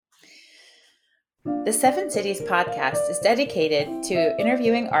The Seven Cities podcast is dedicated to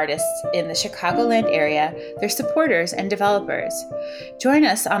interviewing artists in the Chicagoland area, their supporters, and developers. Join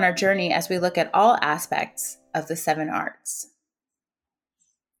us on our journey as we look at all aspects of the seven arts.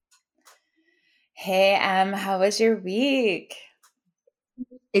 Hey, how was your week?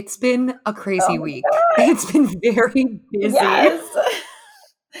 It's been a crazy week. It's been very busy. Yes.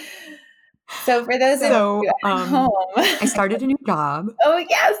 So for those of you at home, I started a new job. Oh,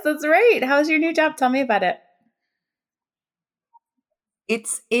 yes, that's right. How's your new job? Tell me about it.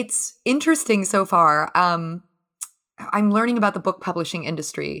 It's interesting so far. I'm learning about the book publishing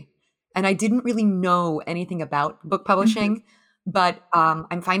industry, and I didn't really know anything about book publishing, but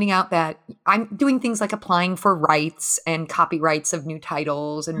I'm finding out that I'm doing things like applying for rights and copyrights of new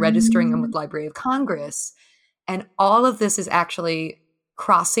titles and registering them with Library of Congress. And all of this is actually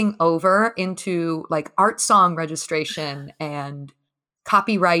crossing over into like art song registration and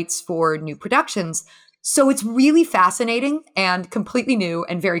copyrights for new productions. So it's really fascinating and completely new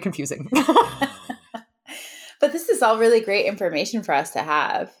and very confusing. But this is all really great information for us to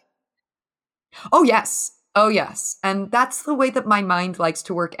have. Oh, yes. Oh, yes. And that's the way that my mind likes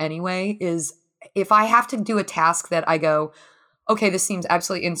to work anyway, is if I have to do a task that I go, okay, this seems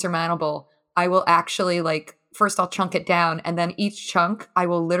absolutely insurmountable, I will actually first I'll chunk it down. And then each chunk, I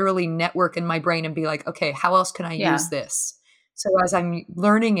will literally network in my brain and be like, okay, how else can I use this? So as I'm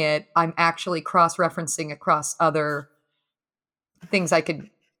learning it, I'm actually cross-referencing across other things I could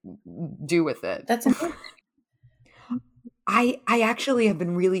do with it. That's amazing. I actually have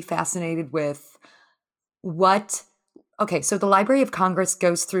been really fascinated with so the Library of Congress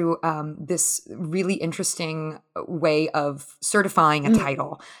goes through this really interesting way of certifying a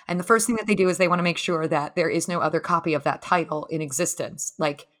title. And the first thing that they do is they want to make sure that there is no other copy of that title in existence,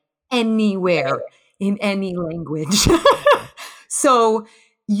 like anywhere in any language. So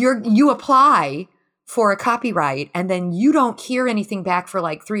you apply for a copyright and then you don't hear anything back for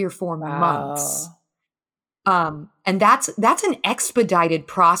like 3 or 4 months. And that's an expedited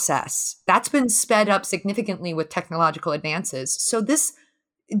process. That's been sped up significantly with technological advances. So this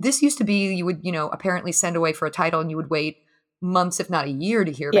used to be, you would, apparently send away for a title and you would wait months, if not a year,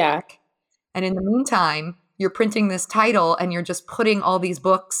 to hear back. And in the meantime, you're printing this title and you're just putting all these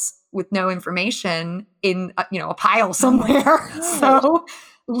books with no information in, a pile somewhere. So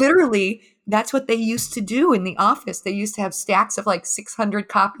literally, that's what they used to do in the office. They used to have stacks of like 600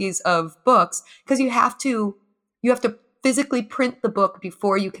 copies of books because you have to physically print the book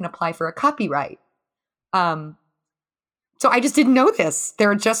before you can apply for a copyright. So I just didn't know this. There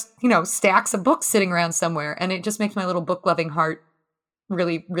are just, stacks of books sitting around somewhere, and it just makes my little book loving heart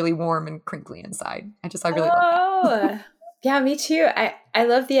really, really warm and crinkly inside. I really love that. Yeah, me too. I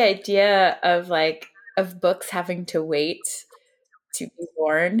love the idea of books having to wait to be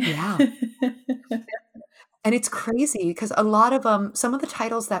born. Yeah. And it's crazy because a lot of some of the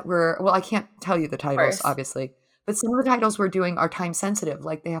titles that I can't tell you the titles, obviously, but some of the titles we're doing are time sensitive,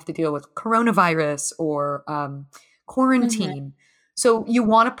 like they have to deal with coronavirus or quarantine. So you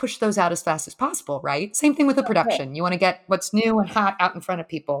want to push those out as fast as possible, right? Same thing with the production. You want to get what's new and hot out in front of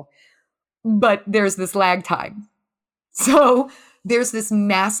people, but there's this lag time. So there's this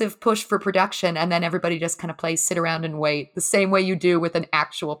massive push for production, and then everybody just kind of sit around and wait the same way you do with an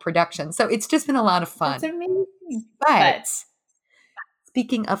actual production. So it's just been a lot of fun. That's amazing. But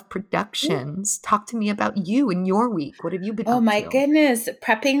speaking of productions, talk to me about you and your week. What have you been up to? Oh my goodness.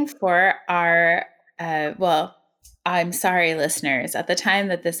 Prepping for our, I'm sorry, listeners. At the time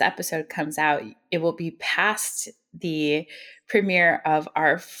that this episode comes out, it will be past the premiere of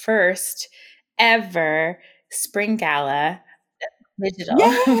our first ever spring gala digital.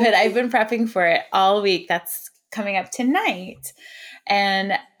 But I've been prepping for it all week. That's coming up tonight.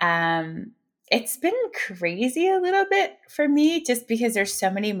 And it's been crazy a little bit for me just because there's so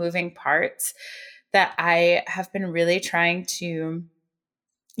many moving parts that I have been really trying to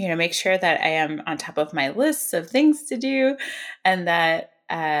make sure that I am on top of my lists of things to do, and that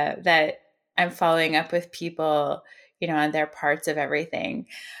I'm following up with people, on their parts of everything.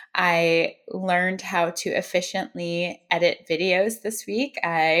 I learned how to efficiently edit videos this week.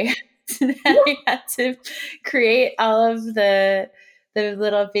 I had to create all of the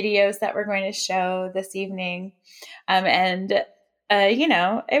little videos that we're going to show this evening. And it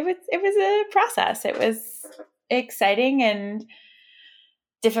was a process. It was exciting and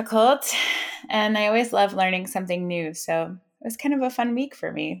difficult, and I always love learning something new. So it was kind of a fun week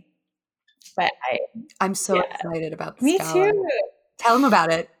for me. But I'm so excited about this. Me too. Tell them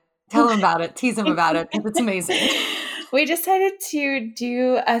about it. Tell them about it. Tease them about it. It's amazing. We decided to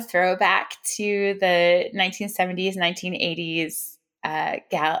do a throwback to the 1970s, 1980s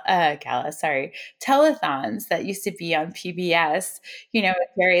telethons that used to be on PBS, with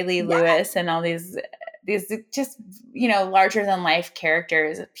Jerry Lee Yeah. Lewis and all these just, larger than life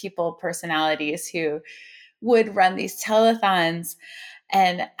characters, people, personalities who would run these telethons.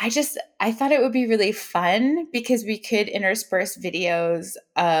 And I thought it would be really fun because we could intersperse videos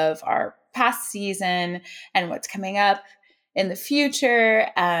of our past season and what's coming up in the future.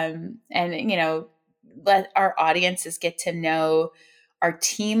 And, let our audiences get to know our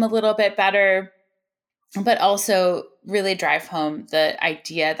team a little bit better, but also really drive home the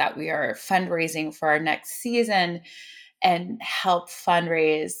idea that we are fundraising for our next season and help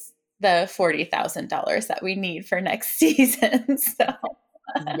fundraise the $40,000 that we need for next season. So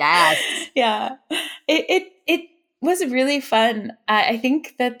Yes. yeah, it was really fun. I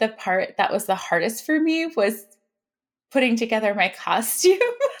think that the part that was the hardest for me was putting together my costume.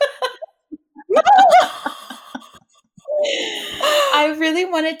 I really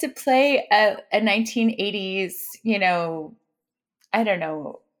wanted to play a 1980s, I don't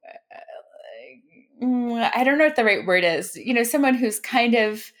know. I don't know what the right word is. Someone who's kind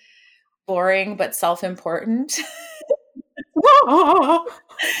of boring but self-important.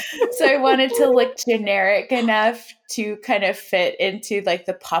 So I wanted to look generic enough to kind of fit into like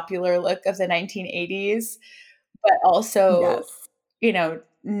the popular look of the 1980s, but also, Yes.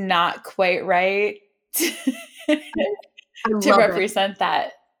 not quite right I to love it. represent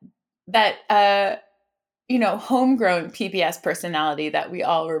that homegrown PBS personality that we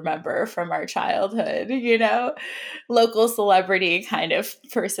all remember from our childhood, local celebrity kind of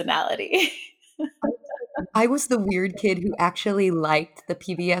personality. I was the weird kid who actually liked the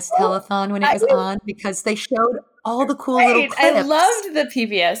PBS Oh, telethon when it I was on because they showed all the cool little right. I clips. loved the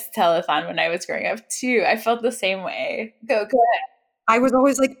PBS telethon when I was growing up too. I felt the same way. Go I was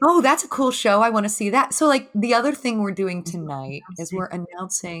always like, "Oh, that's a cool show. I wanna see that." So, like, the other thing we're doing tonight is we're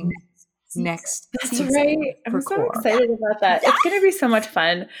announcing next That's season right. for I'm so CORE. excited about that. It's going to be so much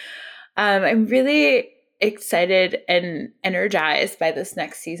fun. I'm really excited and energized by this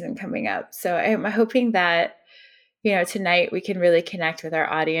next season coming up. So I'm hoping that, tonight we can really connect with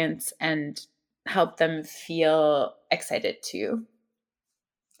our audience and help them feel excited too.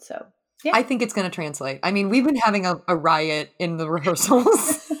 So, yeah. I think it's gonna translate. I mean, we've been having a riot in the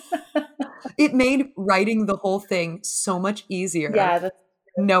rehearsals. It made writing the whole thing so much easier Yeah, that's,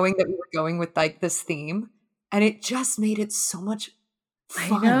 knowing that we were going with, like, this theme, and it just made it so much I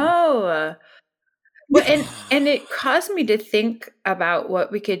fun. know. Well, and it caused me to think about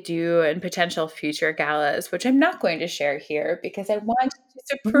what we could do in potential future galas, which I'm not going to share here because I want to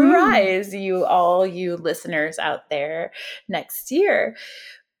Mm. surprise you all, you listeners out there next year.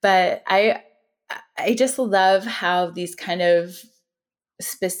 But I just love how these kind of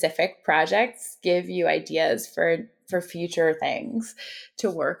specific projects give you ideas for future things to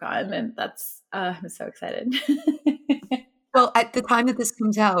work on, and that's I'm so excited. Well, at the time that this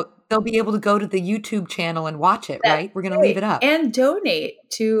comes out, they'll be able to go to the YouTube channel and watch it, That's right? We're gonna leave right. it up. And donate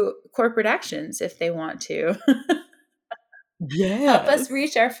to corporate actions if they want to. Help us Yes.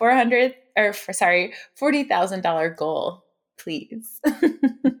 reach our 400 or sorry, $40,000 goal, please.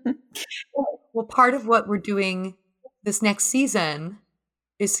 Well, part of what we're doing this next season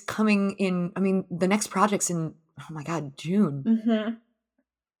is coming in. I mean, the next project's in, oh my God, June. Mhm.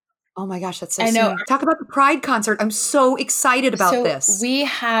 Oh my gosh, that's so I know. soon. Talk about the Pride concert. I'm so excited about So this. we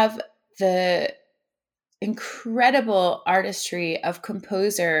have the incredible artistry of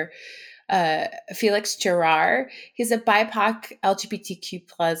composer Felix Gerard. He's a BIPOC LGBTQ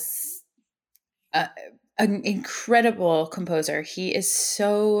plus uh, an incredible composer. He is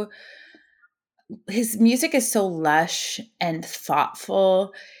so his music is so lush and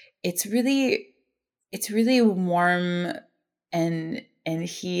thoughtful. It's really warm, and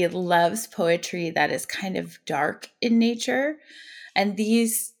he loves poetry that is kind of dark in nature. And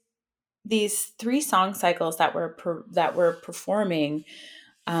these three song cycles that we're performing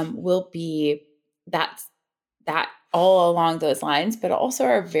will be that that all along those lines, but also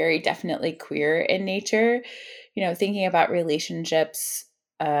are very definitely queer in nature. Thinking about relationships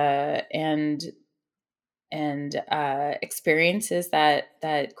and experiences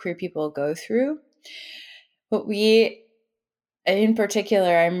that queer people go through. But we, in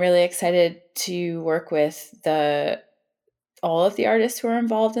particular, I'm really excited to work with the all of the artists who are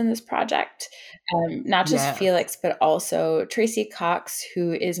involved in this project, not just Yes. Felix, but also Tracy Cox,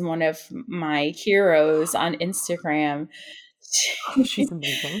 who is one of my heroes on Instagram. Oh, she's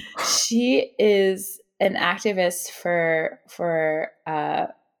amazing. She is an activist for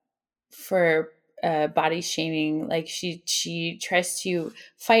body shaming. Like she tries to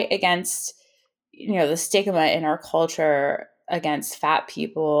fight against the stigma in our culture against fat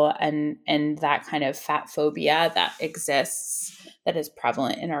people and that kind of fat phobia that exists, that is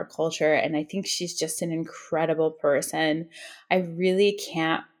prevalent in our culture. And I think she's just an incredible person. I really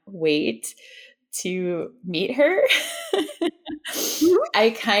can't wait to meet her. I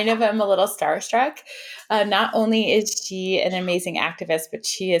kind of am a little starstruck. Not only is she an amazing activist, but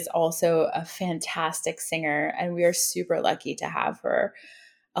she is also a fantastic singer, and we are super lucky to have her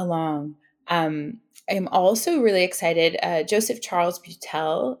along. I'm also really excited. Joseph Charles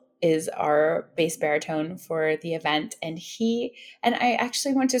Butel is our bass baritone for the event, and he and I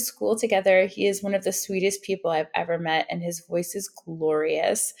actually went to school together. He is one of the sweetest people I've ever met, and his voice is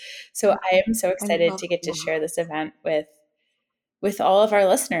glorious. So I am so I excited love to get to gala. share this event with all of our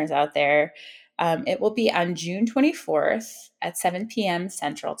listeners out there. It will be on June 24th at 7 p.m.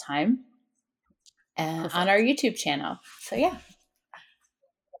 Central Time on our Perfect. YouTube channel. So yeah.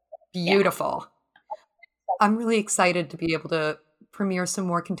 Beautiful. I'm really excited to be able to premiere some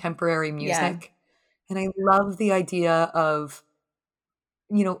more contemporary Yeah. music. And I love the idea of,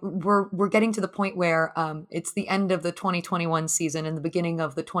 we're getting to the point where it's the end of the 2021 season and the beginning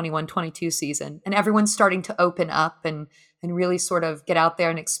of the 21-22 season, and everyone's starting to open up and really sort of get out there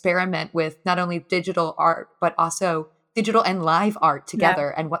and experiment with not only digital art but also digital and live art Yeah. together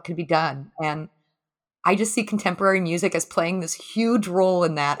and what can be done. And I just see contemporary music as playing this huge role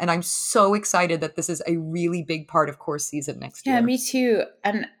in that, and I'm so excited that this is a really big part of course season next Yeah, year. me too.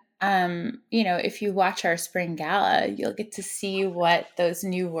 And if you watch our spring gala, you'll get to see what those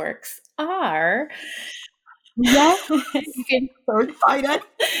new works are. Yes, you can so excited.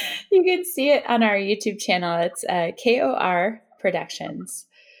 you can see it on our YouTube channel. It's KOR Productions.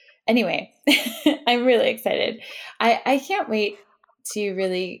 Anyway, I'm really excited. I can't wait to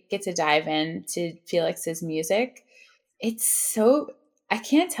really get to dive into Felix's music. It's so, I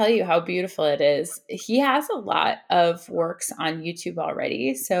can't tell you how beautiful it is. He has a lot of works on YouTube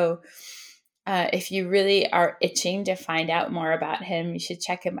already. So if you really are itching to find out more about him, you should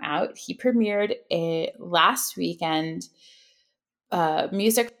check him out. He premiered a last weekend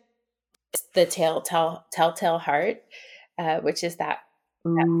music, The Telltale Heart, which is that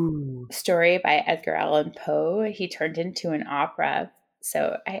Ooh. story by Edgar Allan Poe. He turned into an opera.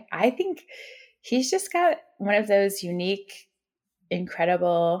 So I think he's just got one of those unique,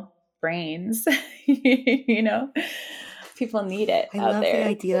 incredible brains. People need it I out love the there.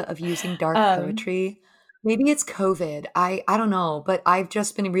 idea of using dark Um, poetry. Maybe it's COVID. I don't know, but I've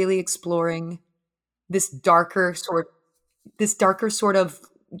just been really exploring this darker sort this darker sort of,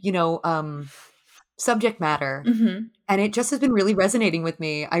 subject matter, mhm. and it just has been really resonating with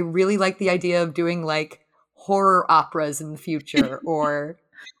me. I really like the idea of doing, like, horror operas in the future or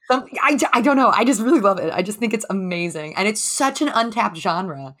something. I don't know, I just really love it. I just think it's amazing, and it's such an untapped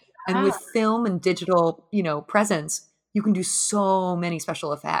genre, and Ah, with film and digital, presence, you can do so many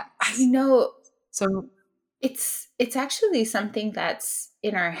special I effects. know So it's actually something that's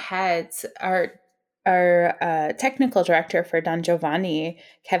in our heads. Our technical director for Don Giovanni,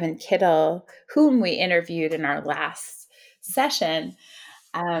 Kevin Kittle, whom we interviewed in our last session,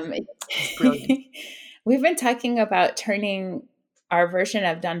 um, he's brilliant. we've been talking about turning our version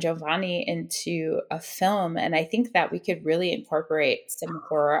of Don Giovanni into a film, and I think that we could really incorporate some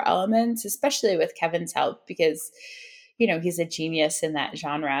horror elements, especially with Kevin's help, because he's a genius in that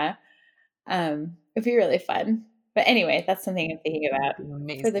genre. It'd be really fun. But anyway, that's something I'm thinking about for the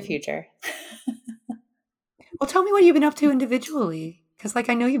Amazing. future. Well, tell me what you've been up to individually, because, like,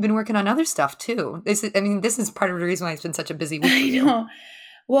 I know you've been working on other stuff too. This is part of the reason why it's been such a busy week for I you. know.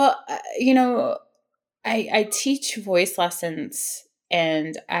 Well, I teach voice lessons,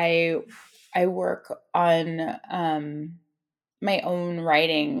 and I work on my own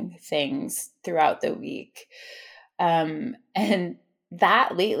writing things throughout the week. And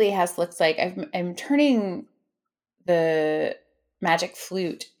that lately has looked like I'm turning the magic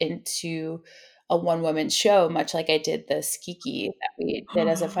flute into a one woman show, much like I did the skiki that we did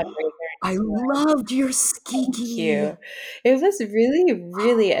as a fundraiser. I loved your Thank skiki. you. It was really,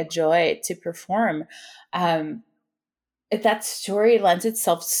 really a joy to perform. Um, that story lends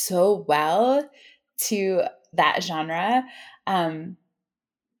itself so well to that genre. Um,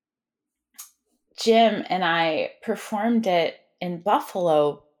 Jim and I performed it in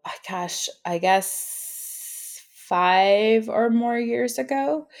Buffalo, oh gosh, I guess 5 or more years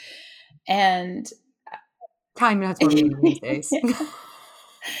ago. And Time knows what meaning these days.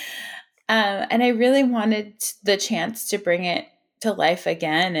 and I really wanted the chance to bring it to life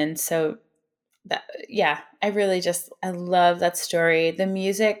again. And so that, yeah, I love that story. The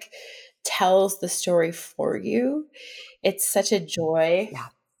music tells the story for you. It's such a joy Yeah.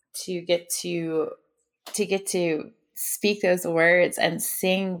 to get to speak those words and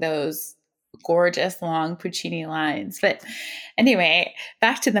sing those gorgeous long Puccini lines. But anyway,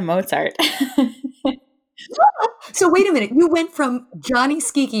 back to the Mozart. So wait a minute. You went from Johnny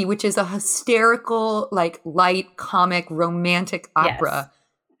Skiki, which is a hysterical, like light, comic, romantic Yes. opera,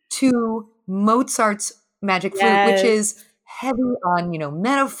 to Mozart's Magic Flute, which Yes. is heavy on,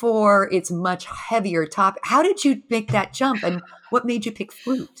 metaphor. It's much heavier top. How did you make that jump, and what made you pick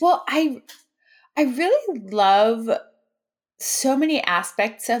flute? Well, I really love so many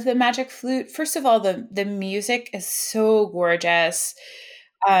aspects of the Magic Flute. First of all, the music is so gorgeous.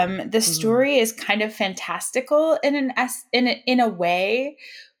 The Mhm. story is kind of fantastical in a way,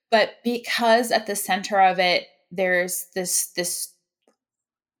 but because at the center of it there's this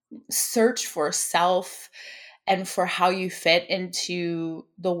search for self and for how you fit into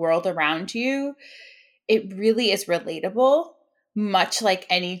the world around you, it really is relatable, much like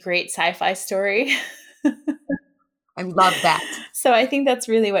any great sci-fi story. I love that. So I think that's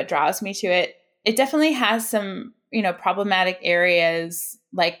really what draws me to it. It definitely has some, problematic areas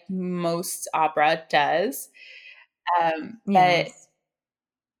like most opera does. But Yes.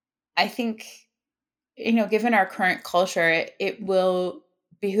 I think, given our current culture, it will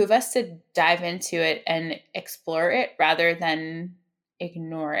behoove us to dive into it and explore it rather than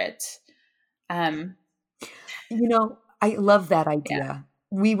ignore it. Um, I love that yeah. idea.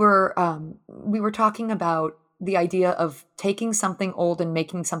 We were talking about the idea of taking something old and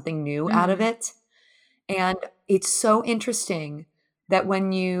making something new out of Mhm. it. And it's so interesting that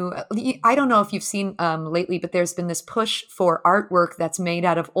when I don't know if you've seen lately, but there's been this push for artwork that's made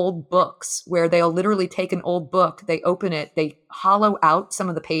out of old books where they'll literally take an old book, they open it, they hollow out some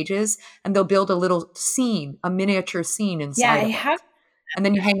of the pages, and they'll build a little scene, a miniature scene Yeah, inside I of have. it. And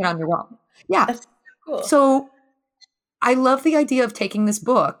then you hang it on your wall. Yeah. That's cool. So I love the idea of taking this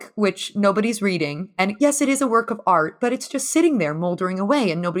book, which nobody's reading, and yes, it is a work of art, but it's just sitting there moldering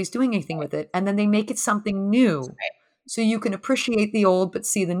away and nobody's doing anything with it. And then they make it something new. So you can appreciate the old but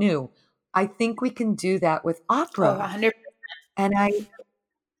see the new. I think we can do that with Oh, opera. 100. And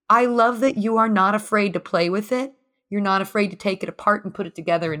I love that you are not afraid to play with it. You're not afraid to take it apart and put it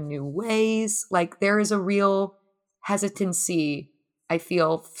together in new ways. Like there is a real hesitancy, I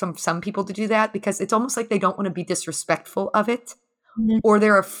feel, from some people to do that because it's almost like they don't want to be disrespectful of it or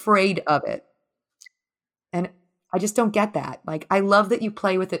they're afraid of it. And I just don't get that. Like, I love that you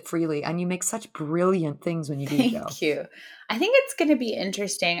play with it freely and you make such brilliant things when you do so. Thank you. I think it's going to be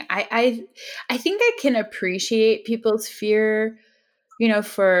interesting. I think I can appreciate people's fear,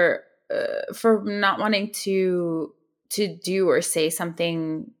 for not wanting to do or say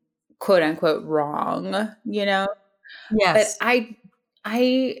something quote unquote wrong, But Yes. I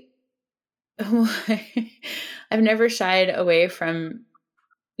I've never shied away from,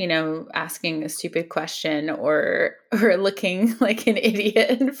 asking a stupid question or looking like an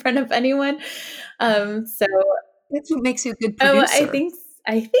idiot in front of anyone. So That's what makes you a good oh, producer.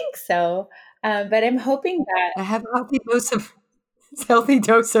 I think so. But I'm hoping that I have a healthy dose of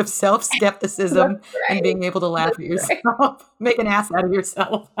that's self-skepticism and right. being able to laugh at That's right. yourself, make an ass out of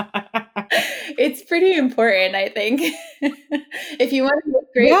yourself. It's pretty important, I think. Yeah. If you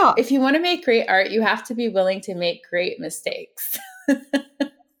want to make great art, you have to be willing to make great mistakes.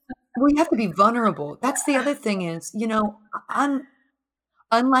 Well, you have to be vulnerable. That's the other thing is, un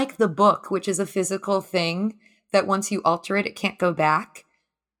unlike the book, which is a physical thing that once you alter it, it can't go back,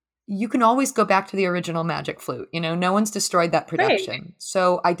 you can always go back to the original Magic Flute, no one's destroyed that Right. production.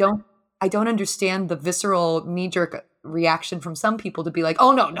 So I don't understand the visceral knee-jerk reaction from some people to be like,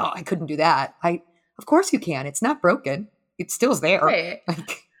 "Oh, no, no, I couldn't do that." Of course you can, it's not broken. It still's there. Right.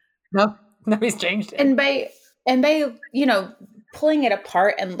 Like, no, nobody's changed it. And by, pulling it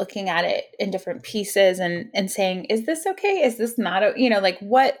apart and looking at it in different pieces and saying, is this okay? Is this not, like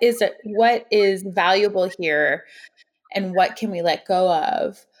what is valuable here and what can we let go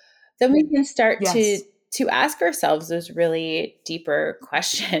of? Then we can start Yes. to ask ourselves those really deeper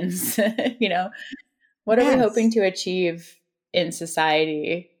questions. What are we hoping Yes. to achieve in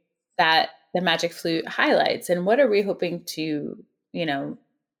society that the Magic Flute highlights? And what are we hoping to, you know,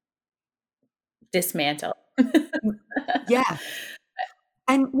 dismantle? Mm, yeah.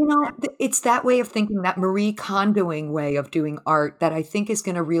 And, it's that way of thinking, that Marie Kondoing way of doing art that I think is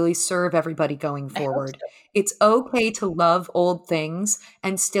gonna really serve everybody going I hope forward. so. It's okay to love old things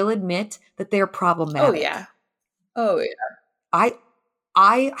and still admit that they're Oh, problematic. yeah. Oh, yeah. I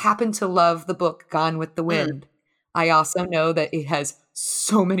I happen to love the book Gone with the Mm. Wind. I also know that it has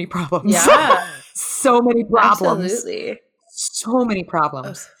so many problems. Yeah, So many problems. absolutely. So many Ugh.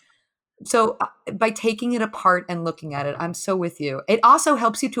 problems. So, by taking it apart and looking at it, I'm so with you. It also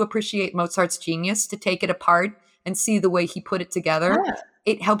helps you to appreciate Mozart's genius to take it apart and see the way he put it together, Yeah.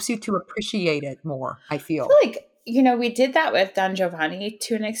 it helps you to appreciate it more, I I feel feel. like, we did that with Don Giovanni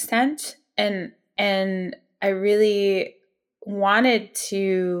to an extent, and I really wanted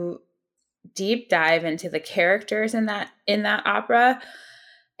to deep dive into the characters in that opera.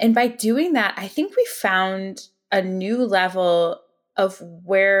 And by doing that, I think we found a new level of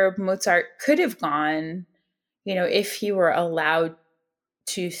where Mozart could have gone, if he were allowed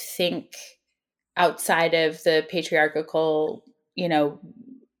to think outside of the patriarchal,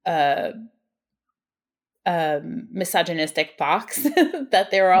 uh, misogynistic box that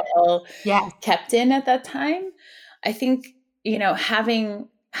they were all Yes. kept in at that time. I think,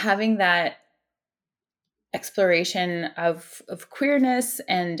 having that exploration of queerness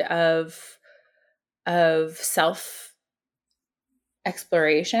and of self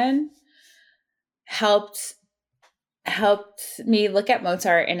exploration helped me look at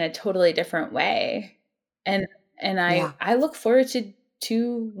Mozart in a totally different way. And Yeah. I look forward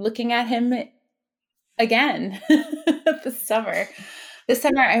to looking at him again this summer. This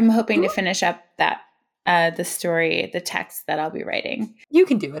summer I'm hoping to finish up that the story, the text that I'll be writing. You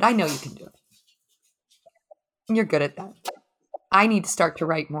can do it. I know you can do it. You're good at that. I need to start to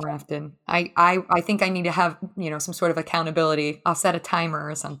write more often. I think I need to have, some sort of accountability. I'll set a timer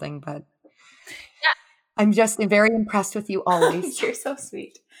or something, but I'm just very impressed with you always. You're so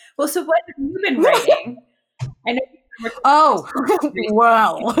sweet. Well, so what have you been writing? I know you've been Oh, recently.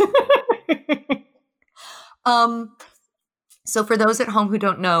 well. So for those at home who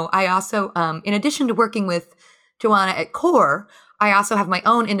don't know, I also, in addition to working with Joanna at Core, I also have my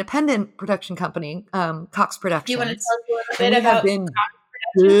own independent production company, Cox Do you want to Productions, tell us a little and bit we have about been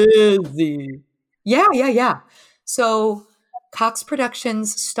production? busy. Yeah. So Cox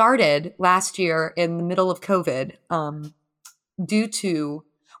Productions started last year in the middle of COVID, due to,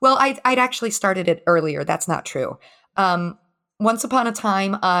 well, I'd actually started it earlier. That's not true. Um, Once upon a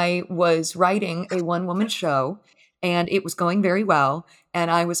time, I was writing a one-woman show, and it was going very well.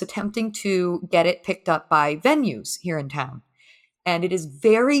 And I was attempting to get it picked up by venues here in town. And it is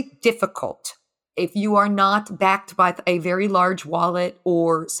very difficult if you are not backed by a very large wallet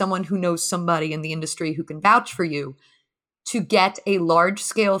or someone who knows somebody in the industry who can vouch for you to get a large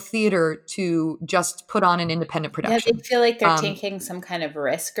scale theater to just put on an independent Yeah, they production. feel like they're Um, taking some kind of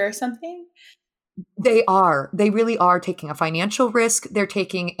risk or something. they really are taking a financial risk. They're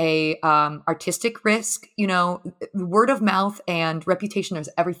taking a artistic risk. Word of mouth and reputation is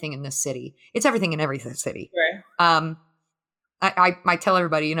everything in this city. It's everything in every city. Sure. Um, I tell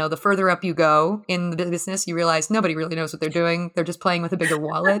everybody, the further up you go in the business, you realize nobody really knows what they're doing. They're just playing with a bigger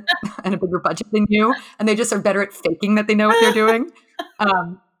wallet and a bigger budget than you, and they just are better at faking that they know what they're doing.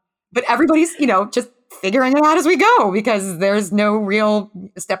 Um, but everybody's, just figuring it out as we go because there's no real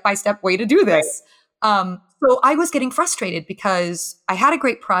step-by-step way to do Right. this. So I was getting frustrated because I had a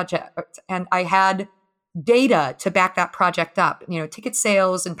great project and I had data to back that project up, ticket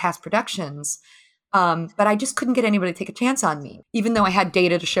sales and past productions. But I just couldn't get anybody to take a chance on me, even though I had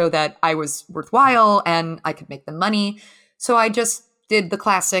data to show that I was worthwhile and I could make them money. So I just did the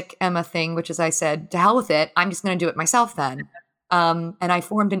classic Emma thing, which is I said, to hell with it. I'm just going to do it myself then. And I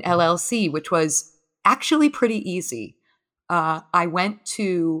formed an LLC, which was actually pretty easy. I went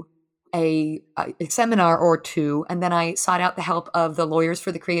to a seminar or two, and then I sought out the help of the Lawyers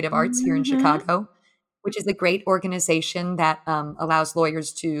for the Creative Arts here in Mhm. Chicago, which is a great organization that allows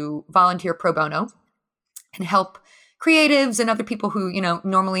lawyers to volunteer pro bono and help creatives and other people who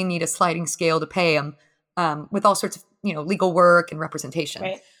normally need a sliding scale to pay them with all sorts of legal work and representation.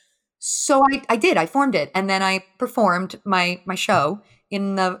 Right. So I did. I formed it, and then I performed my show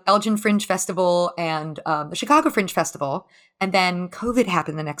in the Elgin Fringe Festival and the Chicago Fringe Festival. And then COVID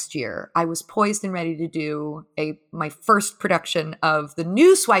happened the next year. I was poised and ready to do my first production of the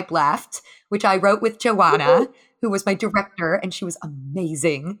new Swipe Left, which I wrote with Joanna, who was my director, and she was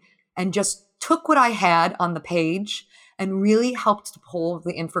amazing, and just took what I had on the page and really helped to pull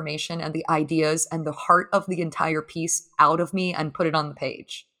the information and the ideas and the heart of the entire piece out of me and put it on the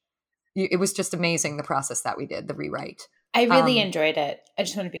page. It was just amazing, the process that we did, the rewrite. I really Um, enjoyed it. I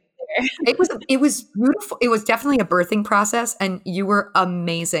just want to be clear. it was beautiful. It was definitely a birthing process, and you were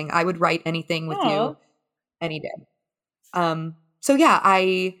amazing. I would write anything with you Oh, any day. So yeah,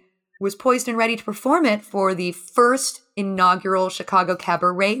 I was poised and ready to perform it for the first inaugural Chicago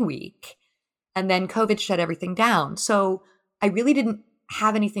Cabaret Week, and then COVID shut everything down. So I really didn't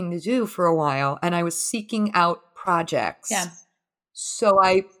have anything to do for a while, and I was seeking out projects. yeah. So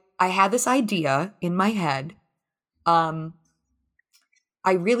I had this idea in my head. Um,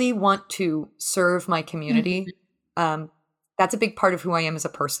 I really want to serve my Mhm. community. Um, that's a big part of who I am as a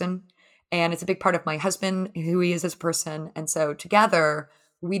person. And it's a big part of my husband, who he is as a person. And so together,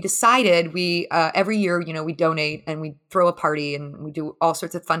 we decided we every year, we donate and we throw a party and we do all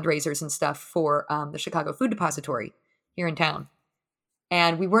sorts of fundraisers and stuff for the Chicago Food Depository here in town.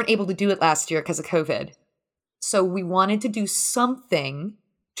 And we weren't able to do it last year because of COVID. So we wanted to do something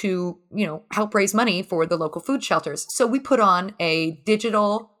to, help raise money for the local food shelters. So we put on a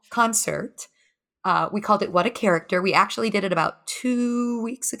digital concert. We called it What a Character. We actually did it about 2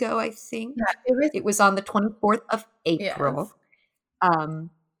 weeks ago, I think. Yeah, it was. It was on the 24th of Yes. April.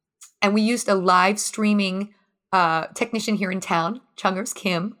 And we used a live streaming technician here in town, Chungers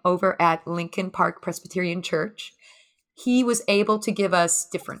Kim, over at Lincoln Park Presbyterian Church. He was able to give us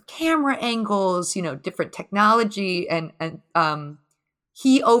different camera angles, different technology, and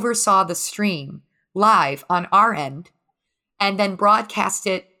he oversaw the stream live on our end and then broadcast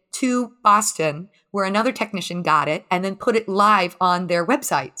it to Boston, where another technician got it, and then put it live on their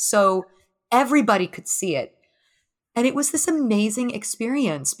website so everybody could see it. And it was this amazing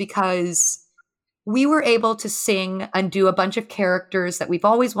experience because we were able to sing and do a bunch of characters that we've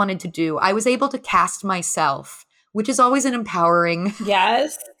always wanted to do. I was able to cast myself, which is always an empowering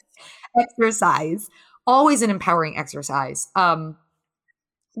Yes. exercise, always an empowering exercise.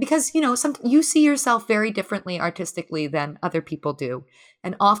 Because, you see yourself very differently artistically than other people do.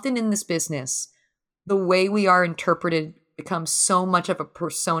 And often in this business, the way we are interpreted becomes so much of a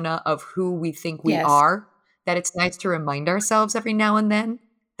persona of who we think we Yes. are that it's nice to remind ourselves every now and then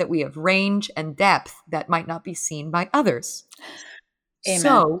that we have range and depth that might not be seen by others. Amen.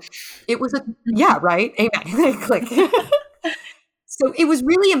 So it was yeah, right? Amen. Click. So it was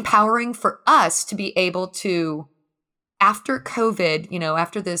really empowering for us to be able to, after COVID,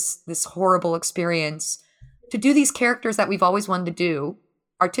 after this horrible experience, to do these characters that we've always wanted to do.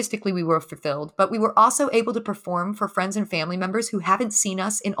 Artistically, we were fulfilled, but we were also able to perform for friends and family members who haven't seen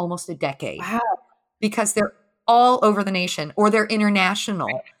us in almost a decade. Wow. Because they're all over the nation or they're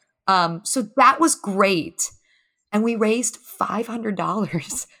international. So that was great. And we raised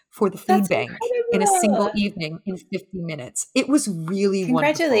 $500 for the food bank in a single evening in 50 minutes. It was really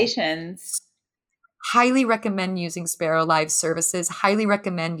Congratulations. wonderful. Highly recommend using Sparrow Live services. Highly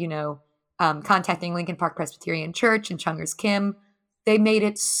recommend, contacting Lincoln Park Presbyterian Church and Chungers Kim. They made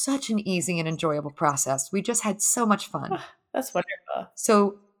it such an easy and enjoyable process. We just had so much fun. Oh, that's wonderful.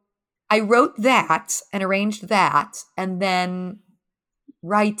 So I wrote that and arranged that. And then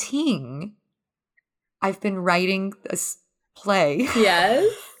I've been writing this play.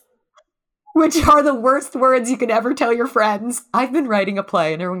 Yes. Which are the worst words you could ever tell your friends. I've been writing a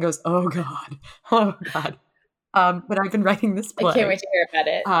play, and everyone goes, "Oh God, oh God." But I've been writing this play. I can't wait to hear about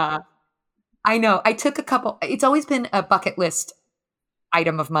it. I know. I took a couple. It's always been a bucket list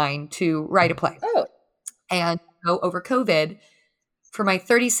item of mine to write a play. Oh. And over COVID, for my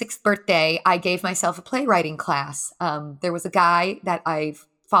 36th birthday, I gave myself a playwriting class. There was a guy that I've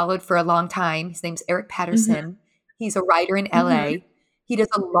followed for a long time. His name's Eric Patterson. Mm-hmm. He's a writer in LA. Mm-hmm. He does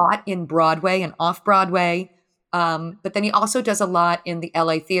a lot in Broadway and off-Broadway. But then he also does a lot in the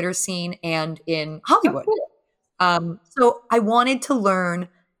LA theater scene and in Hollywood. Oh, cool. So I wanted to learn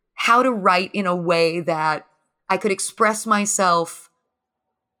how to write in a way that I could express myself.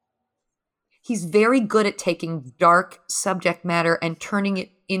 He's very good at taking dark subject matter and turning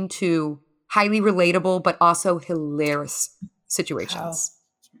it into highly relatable, but also hilarious situations.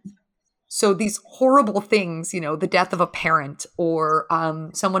 Wow. So these horrible things, the death of a parent or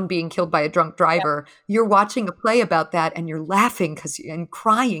someone being killed by a drunk driver, you're watching a play about that and you're laughing and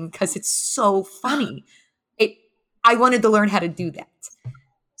crying because it's so funny. I wanted to learn how to do that.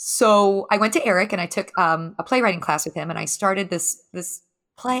 So I went to Eric and I took a playwriting class with him and I started this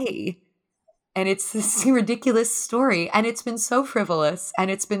play. And it's this ridiculous story. And it's been so frivolous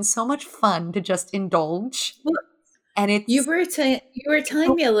and it's been so much fun to just indulge. And it's you were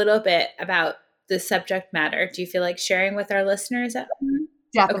telling me a little bit about the subject matter. Do you feel like sharing with our listeners?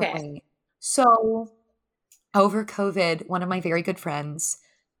 Definitely. Okay. So over COVID, one of my very good friends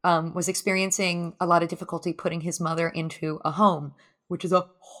was experiencing a lot of difficulty putting his mother into a home, which is a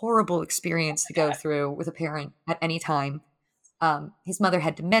horrible experience to go through with a parent at any time. His mother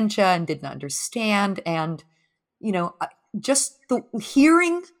had dementia and didn't understand. And, just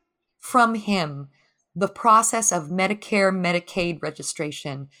hearing from him the process of Medicare, Medicaid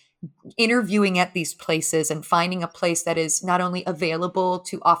registration, interviewing at these places and finding a place that is not only available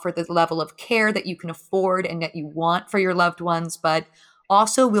to offer the level of care that you can afford and that you want for your loved ones, but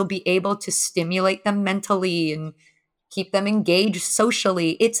also will be able to stimulate them mentally and keep them engaged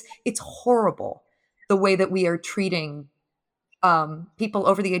socially. It's horrible the way that we are treating people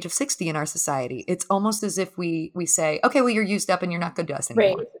over the age of 60 in our society. It's almost as if we say, okay, well, you're used up and you're not good to us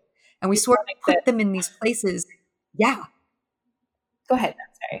anymore. Right. and we sort of put them in these places. Yeah. Go ahead.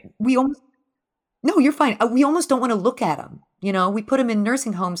 I'm sorry. No, you're fine. We almost don't want to look at them. We put them in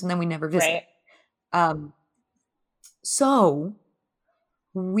nursing homes and then we never visit. Right. So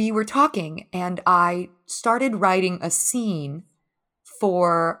we were talking and I started writing a scene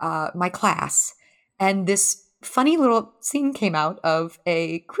for my class. And this funny little scene came out of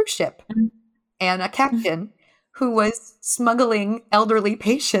a cruise ship and a captain who was smuggling elderly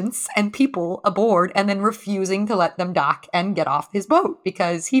patients and people aboard and then refusing to let them dock and get off his boat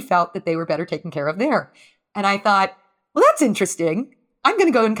because he felt that they were better taken care of there. And I thought, well, that's interesting. I'm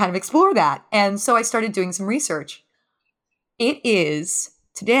going to go and kind of explore that. And so I started doing some research. It is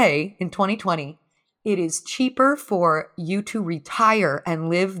today in 2020, it is cheaper for you to retire and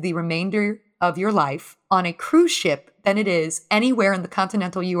live the remainder of your life on a cruise ship than it is anywhere in the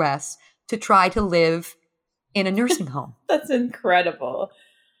continental US to try to live in a nursing home. That's incredible.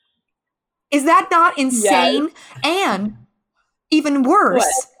 Is that not insane? Yes. And even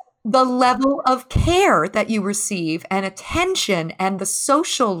worse, the level of care that you receive and attention and the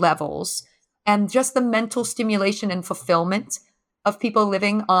social levels and just the mental stimulation and fulfillment of people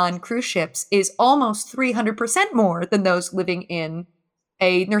living on cruise ships is almost 300% more than those living in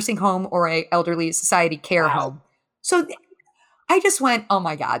a nursing home or a elderly society care home. So I just went, oh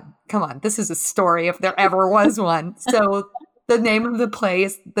my God, come on. This is a story if there ever was one. So the name of the play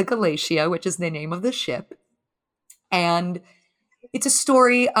is The Galatia, which is the name of the ship. And it's a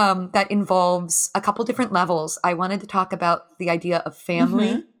story that involves a couple different levels. I wanted to talk about the idea of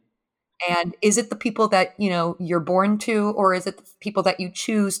family. And is it the people that, you're born to, or is it the people that you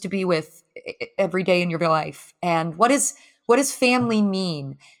choose to be with every day in your life? And what does family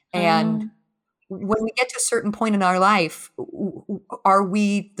mean? And when we get to a certain point in our life, are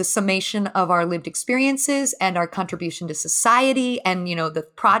we the summation of our lived experiences and our contribution to society and, the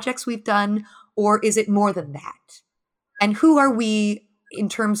projects we've done, or is it more than that? And who are we in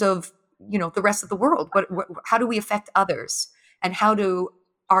terms of, the rest of the world? How do we affect others? And how do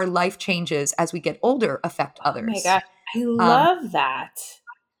our life changes as we get older affect others? Oh my gosh, I love that.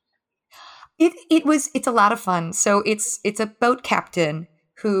 It's a lot of fun. So it's a boat captain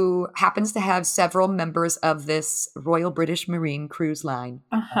who happens to have several members of this Royal British Marine cruise line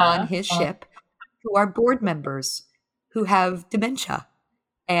on his ship who are board members who have dementia.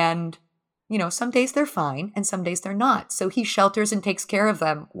 And, some days they're fine and some days they're not. So he shelters and takes care of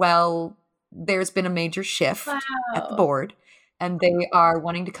them. Well, there's been a major shift at the board and they are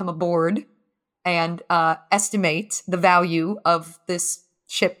wanting to come aboard and estimate the value of this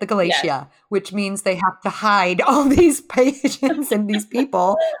ship, the Galatia, which means they have to hide all these patients and these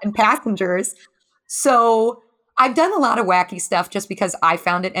people and passengers. So I've done a lot of wacky stuff just because I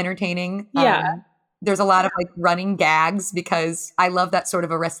found it entertaining. There's a lot of running gags because I love that sort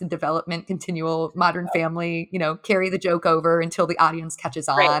of Arrested Development, continual Modern Family, carry the joke over until the audience catches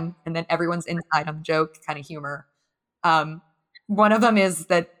on and then everyone's inside on the joke kind of humor. One of them is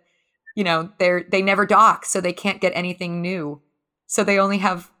that, they never dock, so they can't get anything new. So they only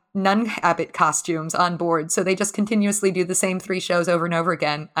have nun habit costumes on board. So they just continuously do the same 3 shows over and over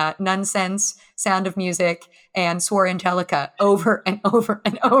again. Nonsense, Sound of Music, and Swore Angelica over and over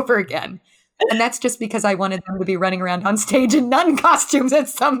and over again. And that's just because I wanted them to be running around on stage in nun costumes at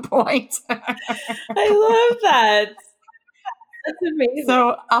some point. I love that. That's amazing.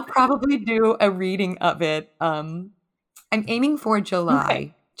 So I'll probably do a reading of it. I'm aiming for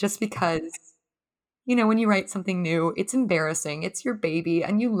July just because, when you write something new, it's embarrassing. It's your baby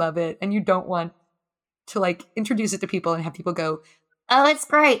and you love it and you don't want to introduce it to people and have people go, oh, it's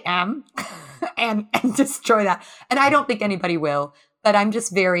great, and destroy that. And I don't think anybody will, but I'm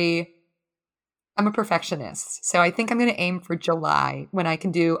a perfectionist. So I think I'm going to aim for July when I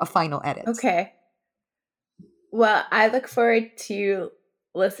can do a final edit. Okay. Well, I look forward to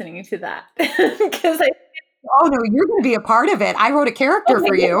listening to that because oh no, you're going to be a part of it. I wrote a character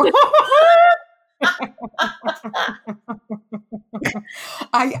for you.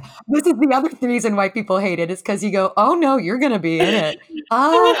 This is the other reason why people hate it is because you go, oh no, you're going to be in it.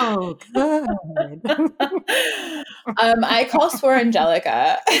 Oh, good. I call Swore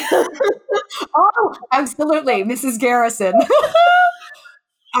Angelica. Oh, absolutely, Mrs. Garrison.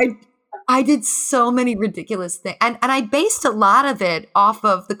 I did so many ridiculous things, and I based a lot of it off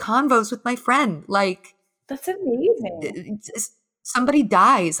of the convos with my friend. That's amazing. Somebody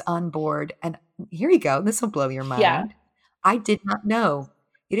dies on board, and here you go. This will blow your mind. Yeah. I did not know.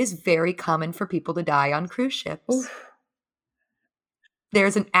 It is very common for people to die on cruise ships. Oof.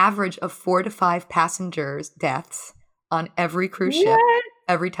 There's an average of 4 to 5 passengers' deaths on every cruise ship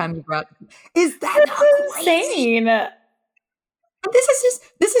every time you go out. Is that not insane? I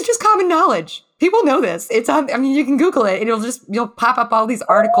this is just common knowledge. People know this. It's on. I mean, you can Google it, and you'll pop up all these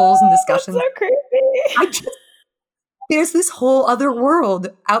articles and That's discussions. so crazy. There's this whole other world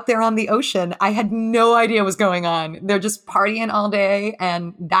out there on the ocean. I had no idea was going on. They're just partying all day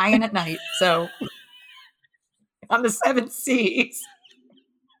and dying at night. So on the seven seas.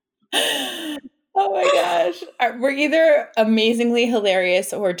 Oh my gosh. We're either amazingly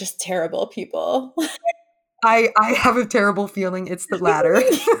hilarious or just terrible people. I have a terrible feeling it's the latter.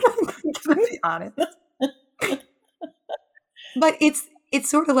 To be honest. But it's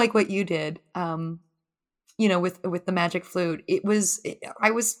sort of like what you did. With the magic flute. I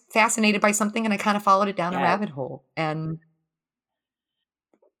was fascinated by something and I kind of followed it down a rabbit hole. And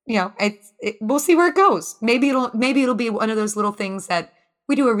we'll see where it goes. Maybe it'll be one of those little things that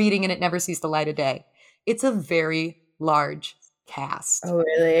we do a reading and it never sees the light of day. It's a very large cast. Oh,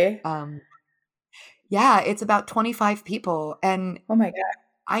 really? Yeah, it's about 25 people. And oh my God.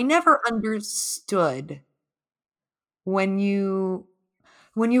 I never understood when you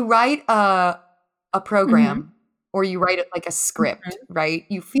write a program or you write it like a script, right?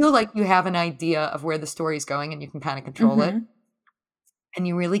 You feel like you have an idea of where the story's going and you can kind of control it. And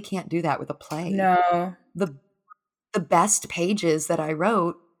you really can't do that with a play. No. The best pages that I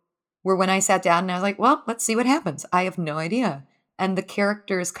wrote were when I sat down and I was like, well, let's see what happens. I have no idea. And the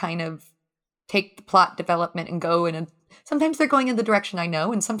characters kind of take the plot development and go sometimes they're going in the direction I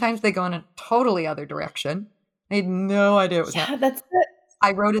know, and sometimes they go in a totally other direction. I had no idea what was happening. That's it.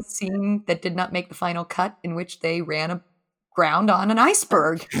 I wrote a scene that did not make the final cut in which they ran aground on an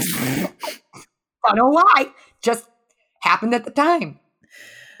iceberg. I don't know why. Just happened at the time.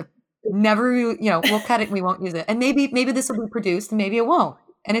 Never, we'll cut it and we won't use it. And maybe this will be produced and maybe it won't.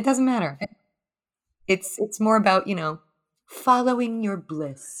 And it doesn't matter. It's more about, following your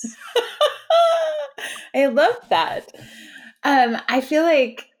bliss. I love that. I feel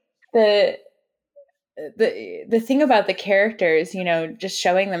like the thing about the characters, just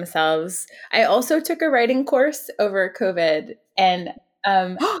showing themselves. I also took a writing course over COVID, and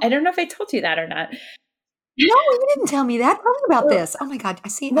I don't know if I told you that or not. No, you didn't tell me that. Tell me about this. Oh my God, I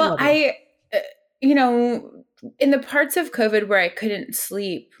see. Well, I in the parts of COVID where I couldn't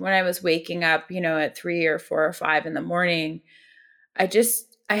sleep, when I was waking up, at 3 or 4 or 5 in the morning, I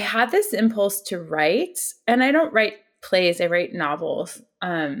had this impulse to write, and I don't write plays, I write novels.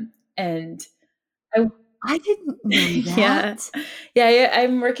 And I didn't know that. Yeah,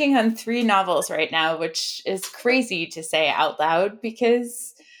 I'm working on 3 novels right now, which is crazy to say out loud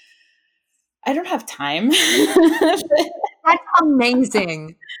because I don't have time. That's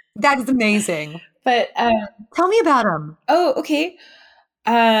amazing. That is amazing. But tell me about them. Oh, okay.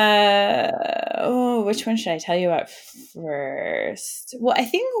 Which one should I tell you about first? Well, I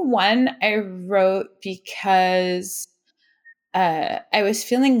think one I wrote because I was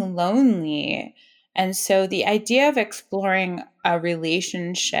feeling lonely. And so the idea of exploring a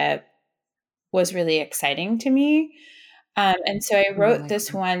relationship was really exciting to me. And so I wrote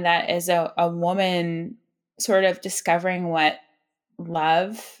this one that is a woman sort of discovering what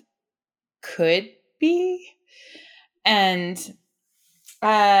love could be. And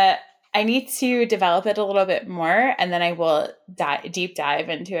I need to develop it a little bit more, and then I will deep dive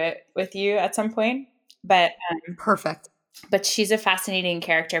into it with you at some point. But perfect. But she's a fascinating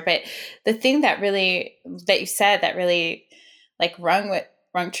character. But the thing that you said that really like rung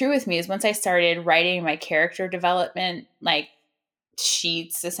true with me is once I started writing my character development like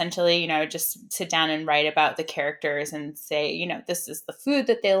sheets, essentially, I would just sit down and write about the characters and say, this is the food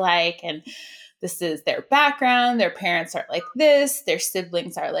that they like, and this is their background. Their parents are like this. Their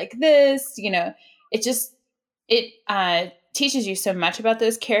siblings are like this. It teaches you so much about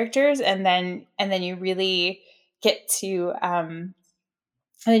those characters, and then you really get to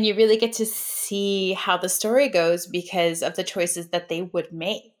see how the story goes because of the choices that they would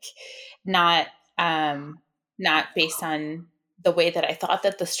make, not based on the way that I thought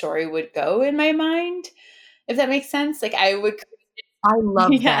that the story would go in my mind, if that makes sense. Like I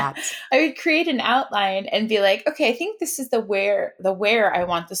love that. I would create an outline and be like, okay, I think this is the where I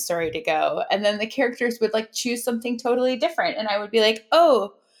want the story to go. And then the characters would like choose something totally different. And I would be like,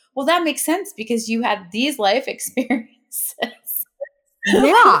 oh, well, that makes sense because you had these life experiences.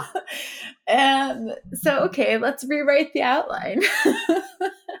 Yeah. And so, okay, let's rewrite the outline.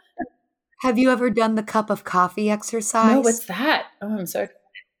 Have you ever done the cup of coffee exercise? No, what's that? Oh, I'm so excited.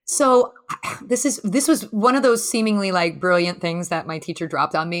 So this was one of those seemingly like brilliant things that my teacher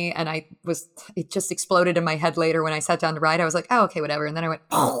dropped on me, and it just exploded in my head later when I sat down to write. I was like, oh, okay, whatever. And then I went,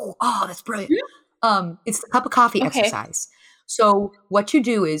 oh, that's brilliant. It's the cup of coffee exercise. So what you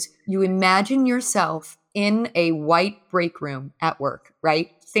do is you imagine yourself in a white break room at work,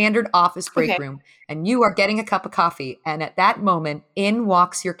 right? Standard office break Okay. room, and you are getting a cup of coffee. And at that moment, in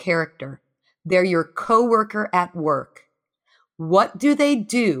walks your character. They're your coworker at work. What do they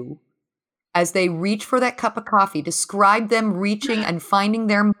do as they reach for that cup of coffee? Describe them reaching and finding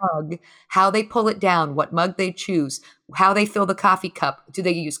their mug, how they pull it down, what mug they choose, how they fill the coffee cup. Do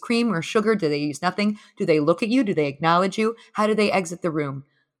they use cream or sugar? Do they use nothing? Do they look at you? Do they acknowledge you? How do they exit the room?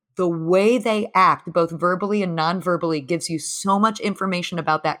 The way they act, both verbally and non-verbally, gives you so much information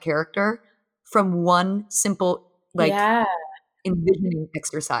about that character from one simple, like, Yeah. envisioning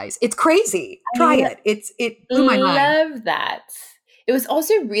exercise. It's crazy. Try I it. It blew my mind. love that. It was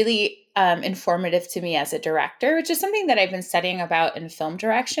also really informative to me as a director, which is something that I've been studying about in film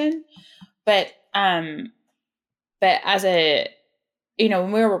direction. But as a,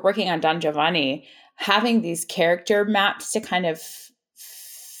 when we were working on Don Giovanni, having these character maps to kind of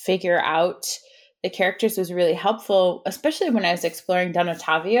figure out the characters was really helpful, especially when I was exploring Don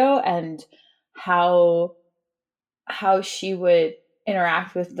Ottavio and how she would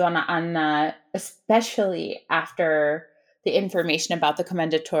interact with Donna Anna, especially after the information about the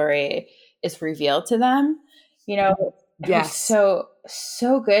Commendatore is revealed to them. It was Yes.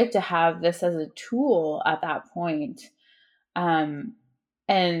 so good to have this as a tool at that point. And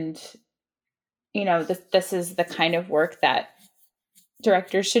this is the kind of work that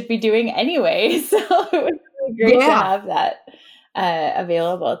directors should be doing anyway. So it was really great to Yeah. have that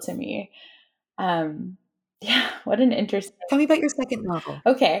available to me. Yeah, what an interesting. Tell me about your second novel.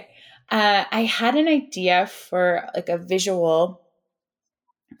 Okay. I had an idea for like a visual.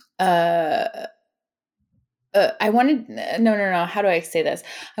 I wanted, no. How do I say this?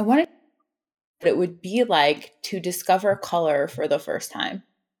 I wanted what it would be like to discover color for the first time.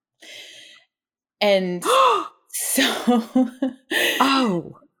 And so,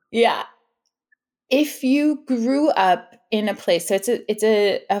 Oh, yeah, if you grew up in a place, so it's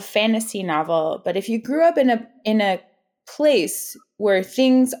a fantasy novel, but if you grew up in a place where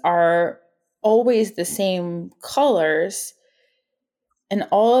things are always the same colors, and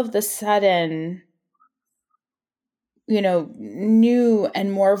all of the sudden, new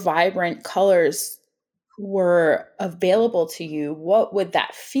and more vibrant colors were available to you, what would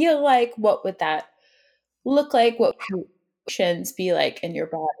that feel like? What would that look like? What how emotions be like in your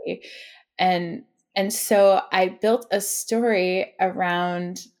body? And so I built a story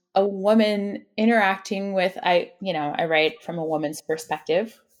around a woman interacting with, I write from a woman's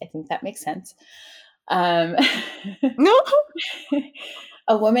perspective. I think that makes sense. Um, no.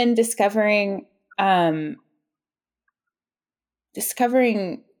 a woman um,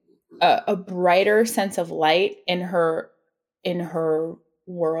 discovering a brighter sense of light in her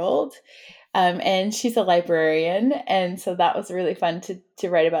world. And she's a librarian, and so that was really fun to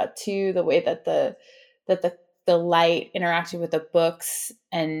write about too. The way that the light interacted with the books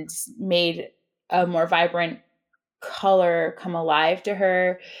and made a more vibrant color come alive to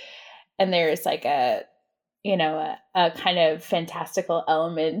her. And there's like a kind of fantastical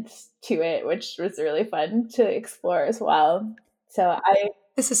element to it, which was really fun to explore as well. So I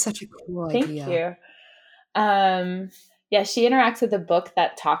This is such a cool thank idea. you. Yeah, she interacts with a book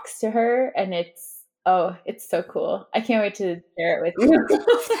that talks to her, and it's so cool. I can't wait to share it with you.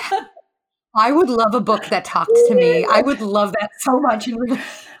 I would love a book that talked to me. I would love that so much.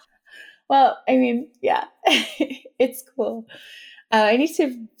 Well, I mean, yeah, it's cool. I need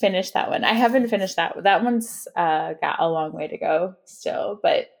to finish that one. I haven't finished that. That one's got a long way to go still,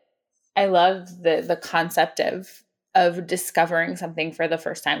 but I love the concept of discovering something for the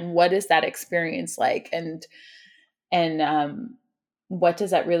first time. What is that experience like, and what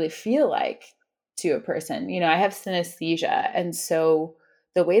does that really feel like to a person? I have synesthesia, and so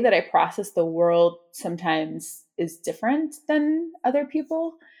the way that I process the world sometimes is different than other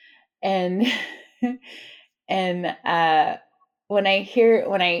people, and and when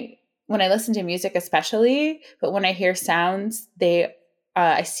I listen to music especially, but when I hear sounds,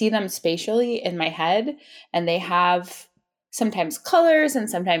 I see them spatially in my head, and they have sometimes colors and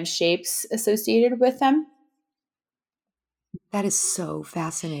sometimes shapes associated with them. That is so It's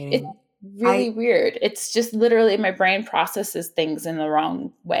fascinating. really I weird. It's just literally my brain processes things in the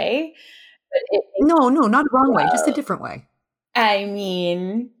wrong way. But no, not a wrong way, just a well, different way. I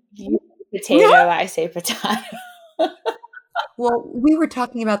mean, you say potato, I say potato. Well, we were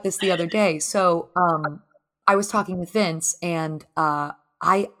talking about this the other day. So, I was talking with Vince, and I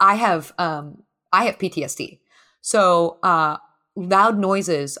have PTSD. So, loud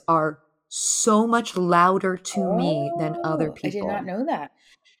noises are so much louder to me than other Oh, I did not people. know that.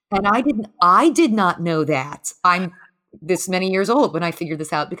 And I did not know that. I'm this many years old when I figured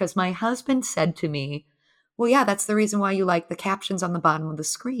this out because my husband said to me, well, yeah, that's the reason why you like the captions on the bottom of the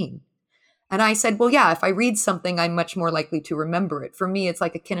screen. And I said, well, yeah, if I read something, I'm much more likely to remember it. For me, it's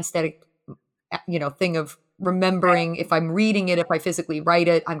like a kinesthetic, thing of remembering. If I'm reading it, if I physically write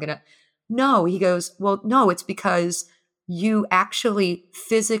it, I'm going to. No, he goes, well, no, it's because you actually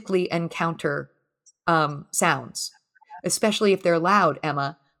physically encounter sounds, especially if they're loud,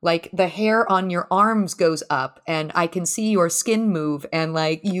 Emma. Like the hair on your arms goes up and I can see your skin move and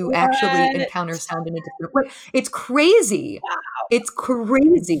like you actually What? encounter sound in a different way. It's crazy. It's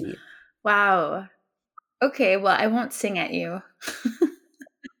crazy. Wow. Okay, well, I won't sing at you.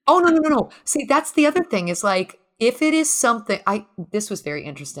 Oh, no, no, no, no. See, that's the other thing is like, if it is something I this was very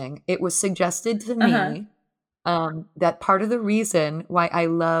interesting. It was suggested to Uh-huh. me, that part of the reason why I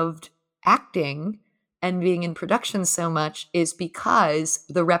loved acting and being in production so much is because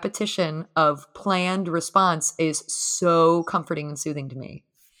the repetition of planned response is so comforting and soothing to me.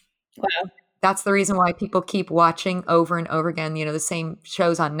 Wow. That's the reason why people keep watching over and over again, the same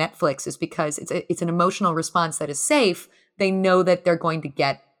shows on Netflix is because it's an emotional response that is safe. They know that they're going to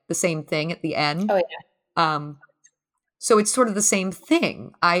get the same thing at the end. Oh, yeah. Um, so it's sort of the same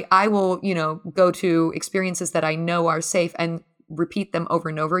thing. I will, go to experiences that I know are safe and repeat them over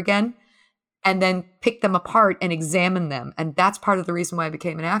and over again and then pick them apart and examine them. And that's part of the reason why I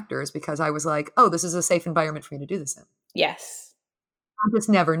became an actor is because I was like, oh, this is a safe environment for me to do this in. Yes. I just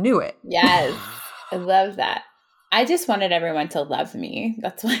never knew it. Yes. I love that. I just wanted everyone to love me.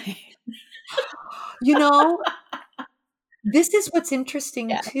 That's why. You know, this is what's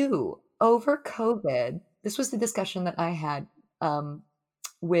interesting Yeah. too. Over COVID, this was the discussion that I had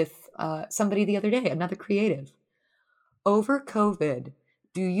with somebody the other day, another creative. Over COVID,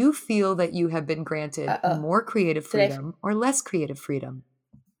 do you feel that you have been granted Uh-oh. more creative Did I? freedom or less creative freedom?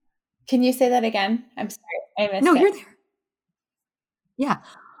 Can you say that again? I'm sorry. I No, missed it. you're there. Yeah.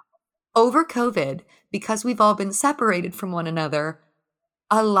 Over COVID, because we've all been separated from one another,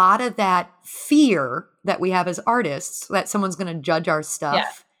 a lot of that fear that we have as artists that someone's going to judge our Yeah.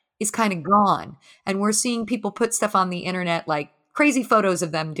 stuff is kind of gone. And we're seeing people put stuff on the internet like crazy photos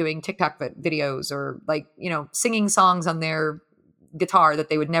of them doing TikTok videos or like, singing songs on their guitar that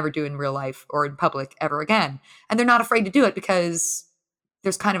they would never do in real life or in public ever again. And they're not afraid to do it because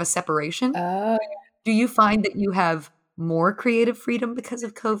there's kind of a separation. Oh, Do you find that you have more creative freedom because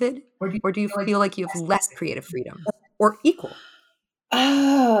of COVID? Or do you feel like you have less creative freedom or equal?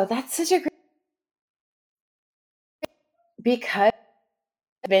 oh, that's such a great because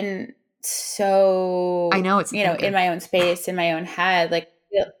I've been so, I know it's a in thinker. my own space, in my own head. Like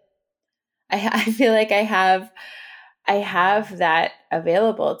I feel like I have that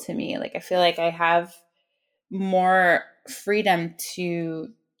available to me. Like I feel like I have more freedom to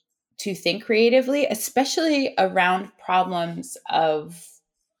think creatively, especially around problems of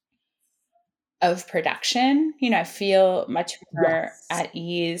production. I feel much more Yes. at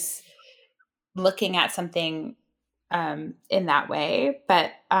ease looking at something in that way.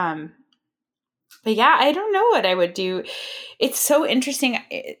 But yeah, I don't know what I would do. It's so interesting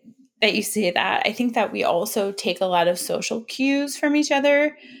that you say that. I think that we also take a lot of social cues from each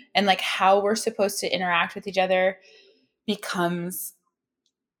other, and like how we're supposed to interact with each other becomes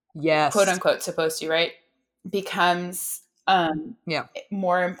quote Yes. unquote supposed to, right? Becomes Yeah.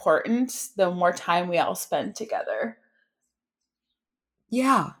 more important the more time we all spend together.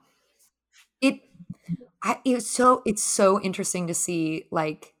 Yeah. It it's so interesting to see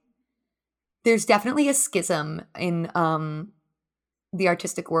like there's definitely a schism in the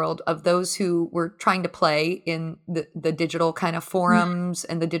artistic world of those who were trying to play in the digital kind of forums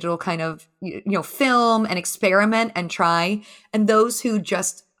and the digital kind of film and experiment and try, and those who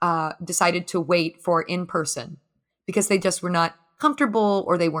just decided to wait for in person because they just were not comfortable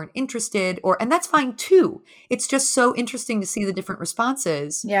or they weren't interested, or and that's fine too. It's just so interesting to see the different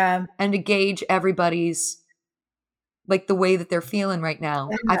responses Yeah. and to gauge everybody's like the way that they're feeling right now.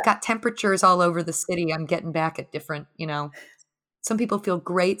 I've got temperatures all over the city. I'm getting back at different, some people feel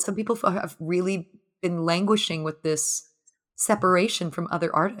great. Some people have really been languishing with this separation from other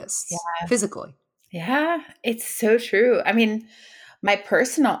Yeah. artists physically. Yeah, it's so true. I mean, my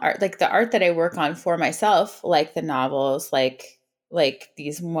personal art, like the art that I work on for myself, like the novels, like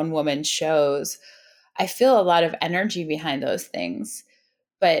these one woman shows, I feel a lot of energy behind those things.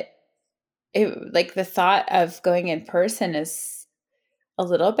 But it like the thought of going in person is a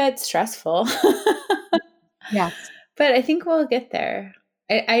little bit stressful. Yes. But I think we'll get there.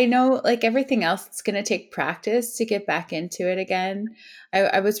 I know, like everything else, it's going to take practice to get back into it again.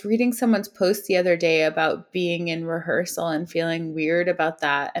 I was reading someone's post the other day about being in rehearsal and feeling weird about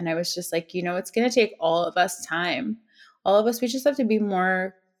that. And I was just like, it's going to take all of us time. All of us, we just have to be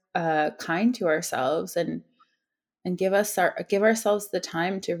more kind to ourselves. And and give ourselves the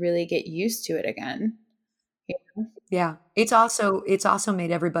time to really get used to it again. Yeah. It's also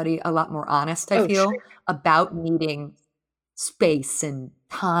made everybody a lot more honest, I Oh, true. feel, about needing space and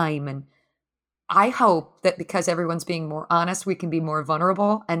time, and I hope that because everyone's being more honest, we can be more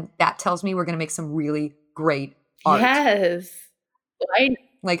vulnerable, and that tells me we're gonna make some really great art. Yes. Well,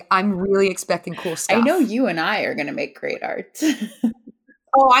 Like, I'm really expecting cool I know stuff. you and I are going to make great art.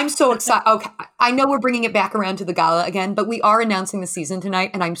 Oh, I'm so excited. Okay, I know we're bringing it back around to the gala again, but we are announcing the season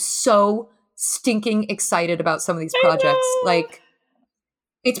tonight, and I'm so stinking excited about some of these I projects. know. Like,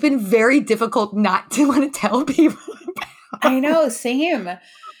 it's been very difficult not to wanna tell people I about. know, same.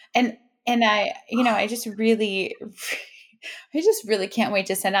 And I just really I just really can't wait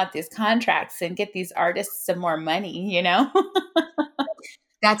to send out these contracts and get these artists some more money.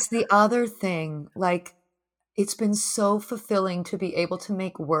 That's the other thing, like, it's been so fulfilling to be able to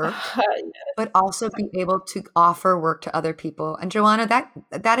make work, but also be able to offer work to other people, and Joanna, that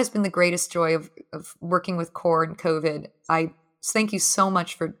has been the greatest joy of working with CORE and COVID. I thank you so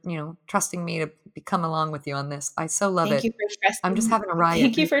much for, trusting me to come along with you on this. I so love Thank you it. for I'm just trusting having a riot.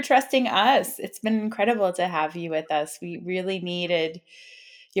 Thank you for trusting us. It's been incredible to have you with us. We really needed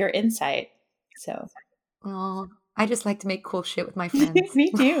your insight. So, Oh, I just like to make cool shit with my friends.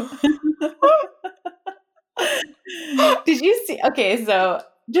 me too. Did you see? Okay, so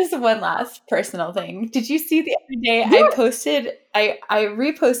just one last personal thing. Did you see the other day Yeah. I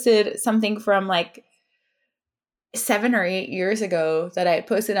reposted something from like 7 or 8 years ago that I had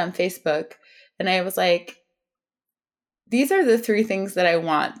posted on Facebook, and I was like, these are the 3 things that I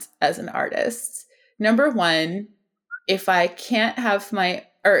want as an artist. Number 1, if I can't have my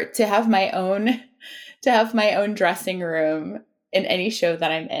or to have my own dressing room in any show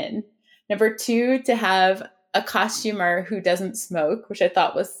that I'm in. Number 2, to have a costumer who doesn't smoke, which I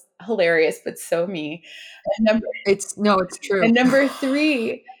thought was hilarious but so me. And number It's true. and number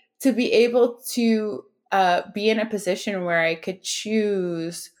 3, to be able to be in a position where I could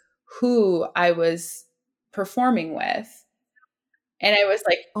choose who I was performing with. And I was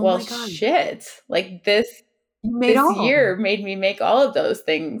like, Oh well, my god. shit. Like You made this all of year them. made me make all of those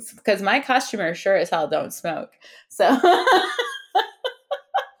things because my costumers sure as hell don't smoke. So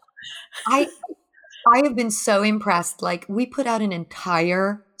I I have been so impressed, like, we put out an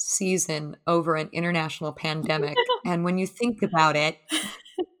entire season over an international pandemic, and when you think about it,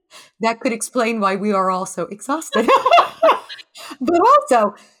 that could explain why we are all so exhausted. But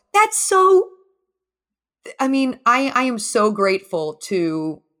also, that's so I mean, I am so grateful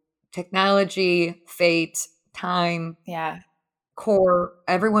to technology, fate, time, yeah, CORE,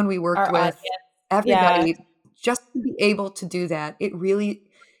 everyone we worked our audience. with, Yeah. everybody, just to be able to do that,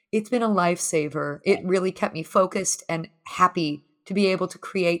 it's been a lifesaver. It really kept me focused and happy to be able to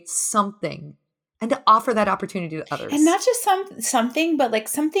create something and to offer that opportunity to And others. not just something, but like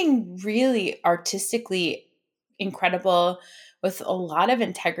something really artistically incredible with a lot of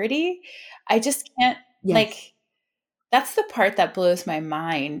integrity. I just can't Yes. like that's the part that blows my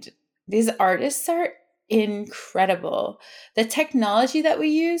mind. These artists are incredible. The technology that we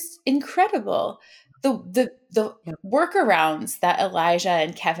use, incredible. The Yep. workarounds that Elijah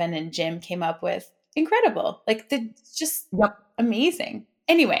and Kevin and Jim came up with, incredible. Like the just Yep. amazing.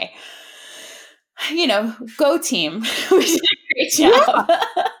 Anyway, go team. We did a great Yeah. job.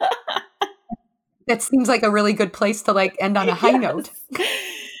 That seems like a really good place to, like, end on a high note. Yes.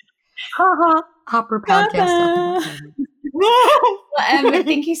 Ha Opera podcast after Ta-da. that moment. Well,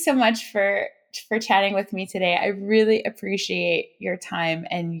 thank you so much for chatting with me today. I really appreciate your time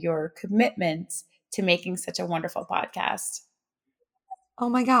and your commitment to making such a wonderful podcast. Oh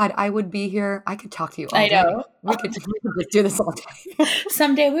my god, I would be here. I could talk to you all I day. know. We could just do this all day.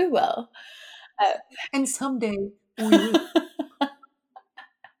 Someday we will. Uh, And someday we will.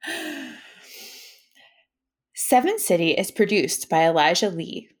 Seven City is produced by Elijah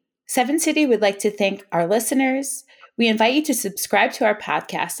Lee. Seven City would like to thank our listeners. We invite you to subscribe to our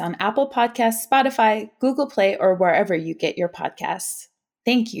podcast on Apple Podcasts, Spotify, Google Play, or wherever you get your podcasts.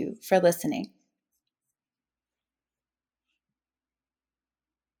 Thank you for listening.